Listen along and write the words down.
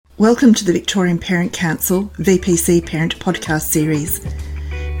Welcome to the Victorian Parent Council VPC Parent Podcast Series.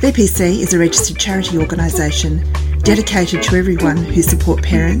 VPC is a registered charity organisation dedicated to everyone who support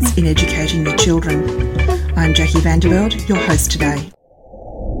parents in educating their children. I'm Jackie Vanderveld, your host today.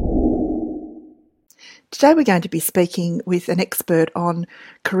 Today we're going to be speaking with an expert on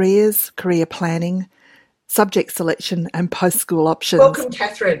careers, career planning, subject selection and post-school options. Welcome,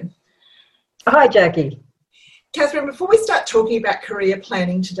 Catherine. Hi, Jackie. Catherine, before we start talking about career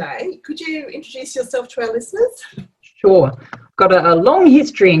planning today, could you introduce yourself to our listeners? Sure. Got a long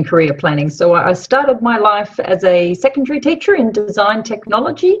history in career planning. So I started my life as a secondary teacher in design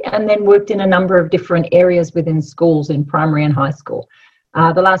technology and then worked in a number of different areas within schools in primary and high school.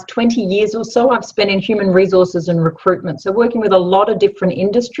 The last 20 years or so I've spent in human resources and recruitment. So working with a lot of different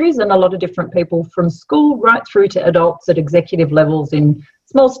industries and a lot of different people from school right through to adults at executive levels in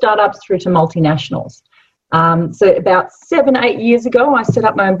small startups through to multinationals. So about 7-8 years ago, I set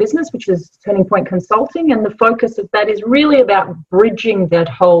up my own business, which is Turning Point Consulting, and the focus of that is really about bridging that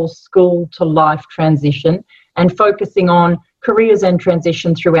whole school to life transition and focusing on careers and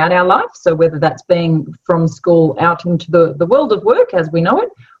transition throughout our life. So whether that's being from school out into the world of work as we know it,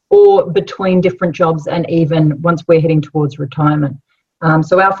 or between different jobs and even once we're heading towards retirement.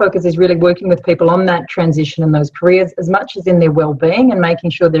 So our focus is really working with people on that transition and those careers as much as in their well-being and making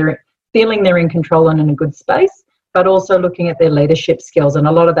sure they're feeling they're in control and in a good space, but also looking at their leadership skills. And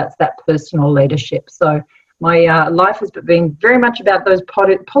a lot of that's that personal leadership. So my life has been very much about those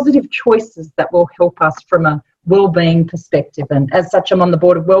positive choices that will help us from a wellbeing perspective. And as such, I'm on the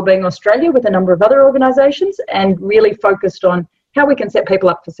board of Wellbeing Australia with a number of other organisations and really focused on how we can set people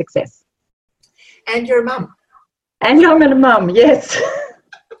up for success. And you're a mum. And I'm a mum, yes.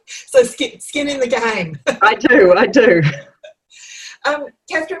 So skin in the game. I do.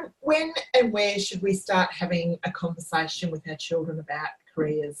 Catherine, when and where should we start having a conversation with our children about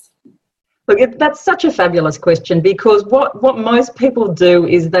careers? Look, that's such a fabulous question because what most people do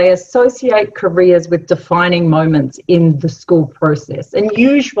is they associate careers with defining moments in the school process. And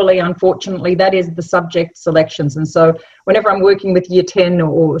usually, unfortunately, that is the subject selections. And so whenever I'm working with year 10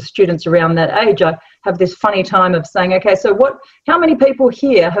 or students around that age, I have this funny time of saying, okay, so how many people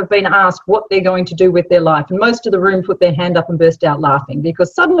here have been asked what they're going to do with their life? And most of the room put their hand up and burst out laughing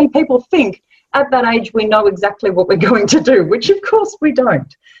because suddenly people think at that age we know exactly what we're going to do, which of course we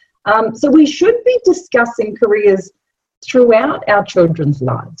don't. So we should be discussing careers throughout our children's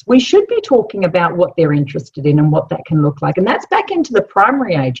lives. We should be talking about what they're interested in and what that can look like. And that's back into the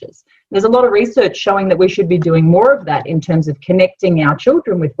primary ages. There's a lot of research showing that we should be doing more of that in terms of connecting our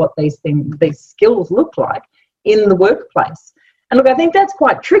children with what these skills look like in the workplace. And look, I think that's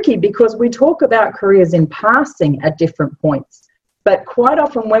quite tricky because we talk about careers in passing at different points. But quite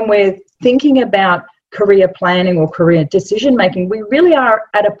often when we're thinking about career planning or career decision making, we really are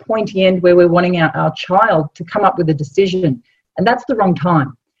at a pointy end where we're wanting our child to come up with a decision. And that's the wrong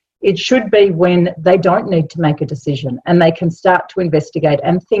time. It should be when they don't need to make a decision and they can start to investigate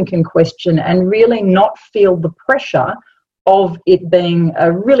and think and question and really not feel the pressure of it being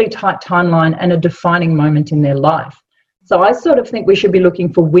a really tight timeline and a defining moment in their life. So I sort of think we should be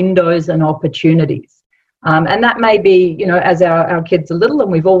looking for windows and opportunities. And that may be, as our kids are little,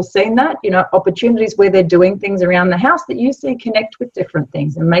 and we've all seen that, opportunities where they're doing things around the house that you see connect with different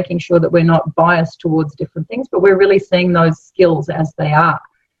things and making sure that we're not biased towards different things, but we're really seeing those skills as they are.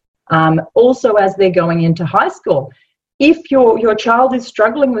 Also, as they're going into high school, if your child is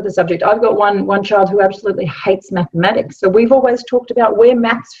struggling with a subject, I've got one child who absolutely hates mathematics. So we've always talked about where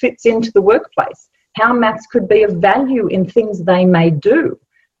maths fits into the workplace, how maths could be of value in things they may do.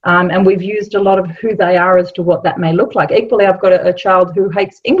 And we've used a lot of who they are as to what that may look like. Equally, I've got a child who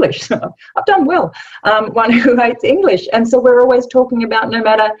hates English. So I've done well. One who hates English. And so we're always talking about no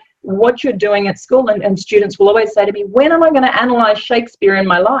matter what you're doing at school, and students will always say to me, when am I going to analyse Shakespeare in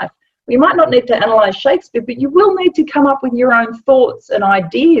my life? Well, you might not need to analyse Shakespeare, but you will need to come up with your own thoughts and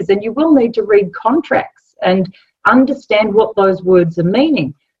ideas, and you will need to read contracts and understand what those words are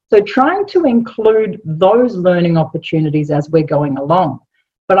meaning. So trying to include those learning opportunities as we're going along.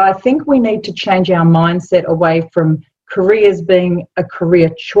 But I think we need to change our mindset away from careers being a career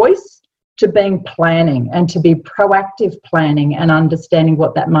choice to being planning and to be proactive planning and understanding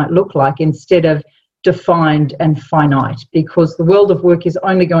what that might look like instead of defined and finite, because the world of work is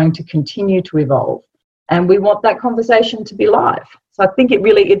only going to continue to evolve and we want that conversation to be live. So I think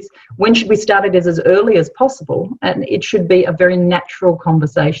it's when should we start it as early as possible, and it should be a very natural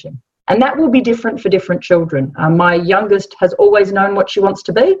conversation. And that will be different for different children. My youngest has always known what she wants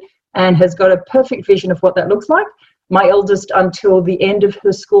to be and has got a perfect vision of what that looks like. My eldest, until the end of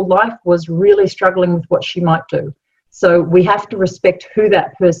her school life, was really struggling with what she might do. So we have to respect who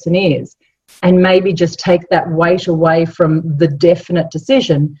that person is and maybe just take that weight away from the definite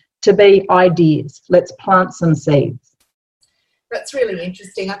decision to be ideas. Let's plant some seeds. That's really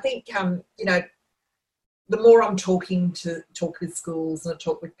interesting. I think, the more I'm talk with schools and I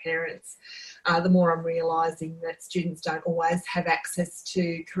talk with parents, the more I'm realising that students don't always have access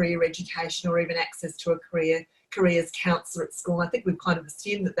to career education or even access to a careers counsellor at school. I think we've kind of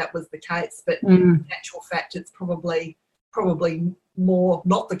assumed that was the case, but in actual fact, it's probably more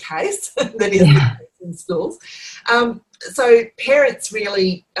not the case than is the case in schools. So parents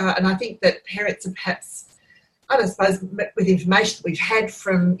really, and I think that parents are perhaps, I don't suppose, with information that we've had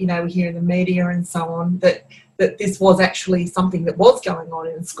from, we hear in the media and so on, that this was actually something that was going on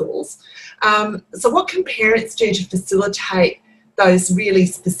in schools. So what can parents do to facilitate those really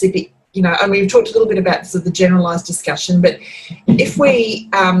specific, and we've talked a little bit about sort of the generalised discussion, but if we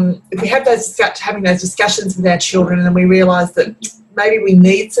have having those discussions with our children and we realise that maybe we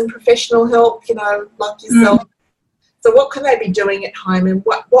need some professional help, like yourself, so what can they be doing at home, and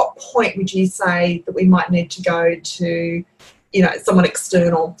what point would you say that we might need to go to, someone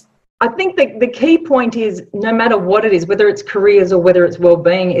external? I think the key point is, no matter what it is, whether it's careers or whether it's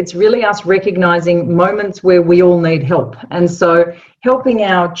wellbeing, it's really us recognising moments where we all need help. And so helping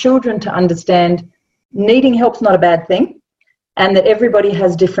our children to understand needing help's not a bad thing, and that everybody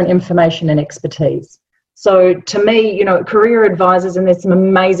has different information and expertise. So to me, career advisors, and there's some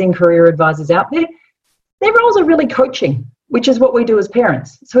amazing career advisors out there, their roles are really coaching, which is what we do as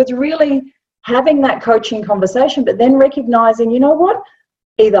parents. So it's really having that coaching conversation, but then recognising,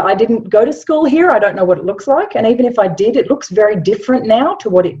 either I didn't go to school here, I don't know what it looks like, and even if I did, it looks very different now to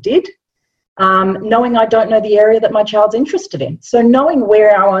what it did. Knowing I don't know the area that my child's interested in. So knowing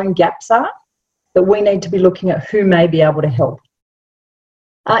where our own gaps are, that we need to be looking at who may be able to help.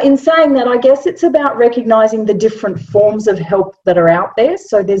 In saying that, I guess it's about recognising the different forms of help that are out there.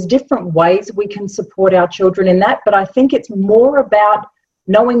 So there's different ways we can support our children in that, but I think it's more about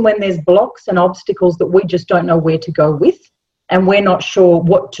knowing when there's blocks and obstacles that we just don't know where to go with, and we're not sure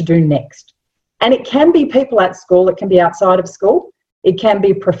what to do next. And it can be people at school, it can be outside of school, it can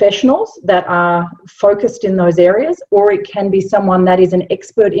be professionals that are focused in those areas, or it can be someone that is an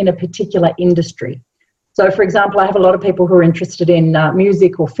expert in a particular industry. So, for example, I have a lot of people who are interested in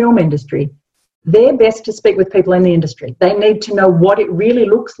music or film industry. They're best to speak with people in the industry. They need to know what it really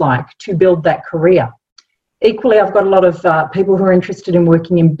looks like to build that career. Equally, I've got a lot of people who are interested in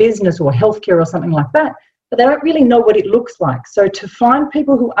working in business or healthcare or something like that, but they don't really know what it looks like. So to find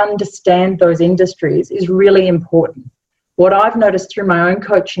people who understand those industries is really important. What I've noticed through my own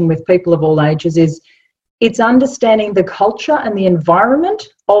coaching with people of all ages is it's understanding the culture and the environment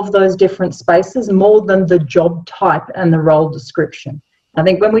of those different spaces more than the job type and the role description. I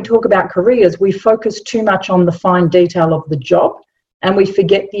think when we talk about careers, we focus too much on the fine detail of the job and we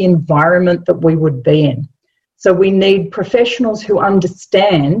forget the environment that we would be in. So we need professionals who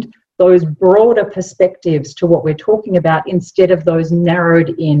understand those broader perspectives to what we're talking about instead of those narrowed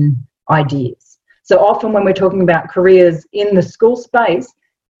in ideas. So often when we're talking about careers in the school space,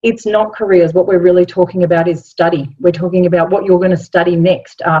 it's not careers. What we're really talking about is study. We're talking about what you're going to study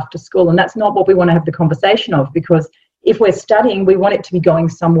next after school. And that's not what we want to have the conversation of, because if we're studying, we want it to be going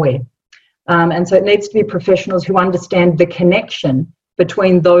somewhere. And so it needs to be professionals who understand the connection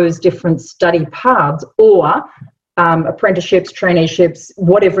between those different study paths or apprenticeships, traineeships,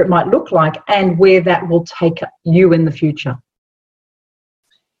 whatever it might look like, and where that will take you in the future.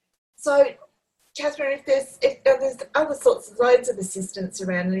 So, Catherine, if there's other sorts of loads of assistance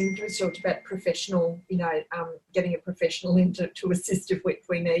around, and you just talked about professional, getting a professional in to assist if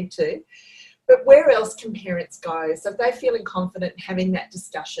we need to, but where else can parents go? So if they're feeling confident having that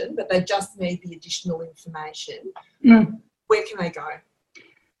discussion, but they just need the additional information, where can they go?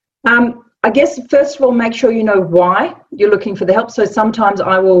 I guess, first of all, make sure you know why you're looking for the help. So sometimes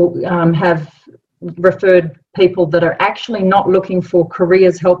I will have referred people that are actually not looking for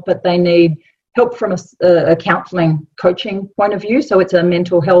careers help, but they need help from a counselling coaching point of view. So it's a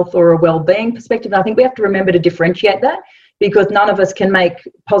mental health or a wellbeing perspective. And I think we have to remember to differentiate that, because none of us can make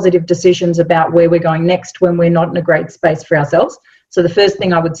positive decisions about where we're going next when we're not in a great space for ourselves. So the first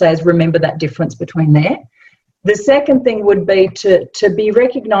thing I would say is remember that difference between there. The second thing would be to be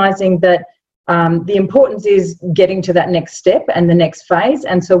recognising that the importance is getting to that next step and the next phase.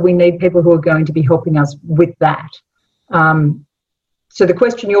 And so we need people who are going to be helping us with that. So the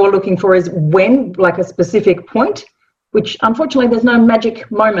question you're looking for is when, like a specific point, which unfortunately there's no magic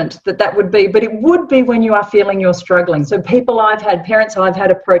moment that would be, but it would be when you are feeling you're struggling. So parents I've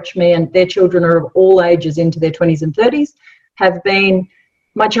had approach me, and their children are of all ages into their 20s and 30s, have been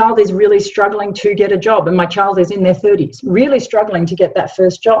my child is really struggling to get a job, and my child is in their 30s, really struggling to get that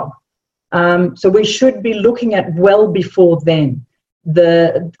first job. So we should be looking at well before then.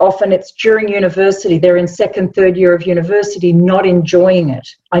 Often it's during university, they're in second, third year of university, not enjoying it.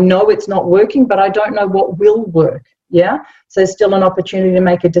 I know it's not working, but I don't know what will work. Yeah. So still an opportunity to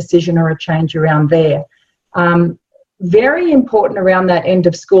make a decision or a change around there. Very important around that end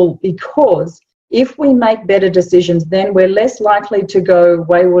of school, because if we make better decisions, then we're less likely to go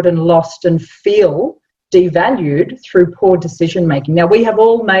wayward and lost and feel devalued through poor decision making. Now, we have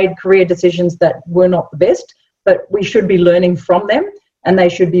all made career decisions that were not the best, but we should be learning from them, and they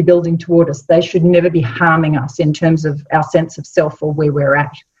should be building toward us. They should never be harming us in terms of our sense of self or where we're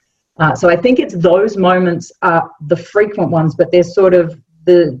at. So I think it's those moments are the frequent ones, but they're sort of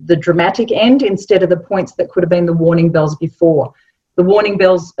the dramatic end instead of the points that could have been the warning bells before. The warning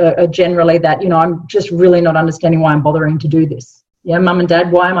bells are generally that, I'm just really not understanding why I'm bothering to do this. Yeah, mum and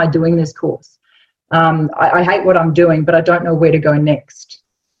dad, why am I doing this course? I hate what I'm doing, but I don't know where to go next.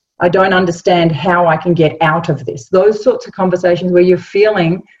 I don't understand how I can get out of this. Those sorts of conversations where you're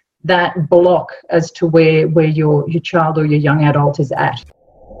feeling that block as to where your child or your young adult is at.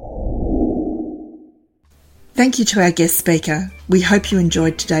 Thank you to our guest speaker. We hope you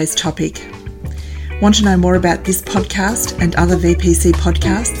enjoyed today's topic. Want to know more about this podcast and other VPC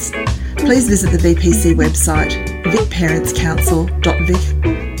podcasts? Please visit the VPC website,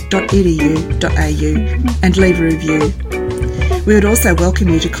 vicparentscouncil.vic.edu.au, and leave a review. We would also welcome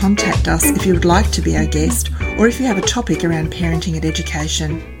you to contact us if you would like to be our guest, or if you have a topic around parenting and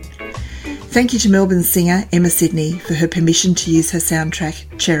education. Thank you to Melbourne singer Emma Sidney for her permission to use her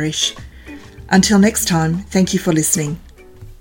soundtrack, Cherish. Until next time, thank you for listening.